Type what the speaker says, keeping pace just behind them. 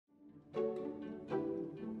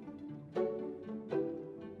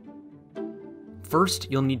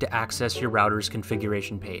First, you'll need to access your router's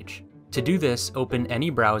configuration page. To do this, open any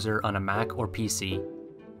browser on a Mac or PC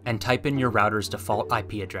and type in your router's default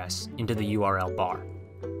IP address into the URL bar.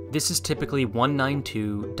 This is typically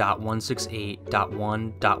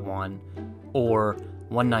 192.168.1.1 or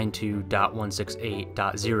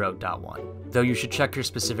 192.168.0.1, though you should check your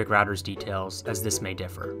specific router's details as this may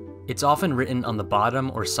differ. It's often written on the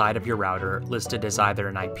bottom or side of your router, listed as either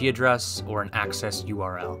an IP address or an access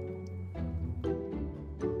URL.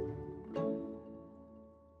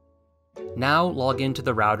 Now log into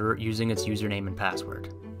the router using its username and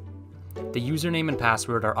password. The username and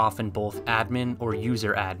password are often both admin or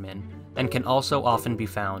user admin, and can also often be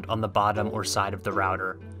found on the bottom or side of the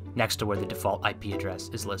router, next to where the default IP address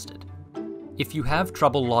is listed. If you have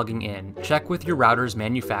trouble logging in, check with your router's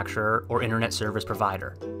manufacturer or internet service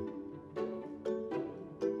provider.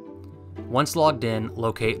 Once logged in,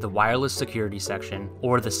 locate the wireless security section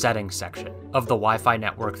or the settings section of the Wi-Fi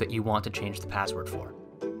network that you want to change the password for.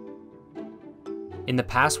 In the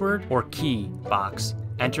password or key box,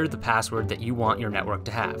 enter the password that you want your network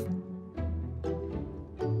to have.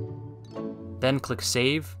 Then click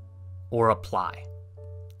Save or Apply.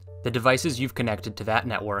 The devices you've connected to that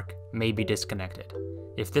network may be disconnected.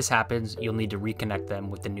 If this happens, you'll need to reconnect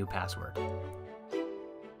them with the new password.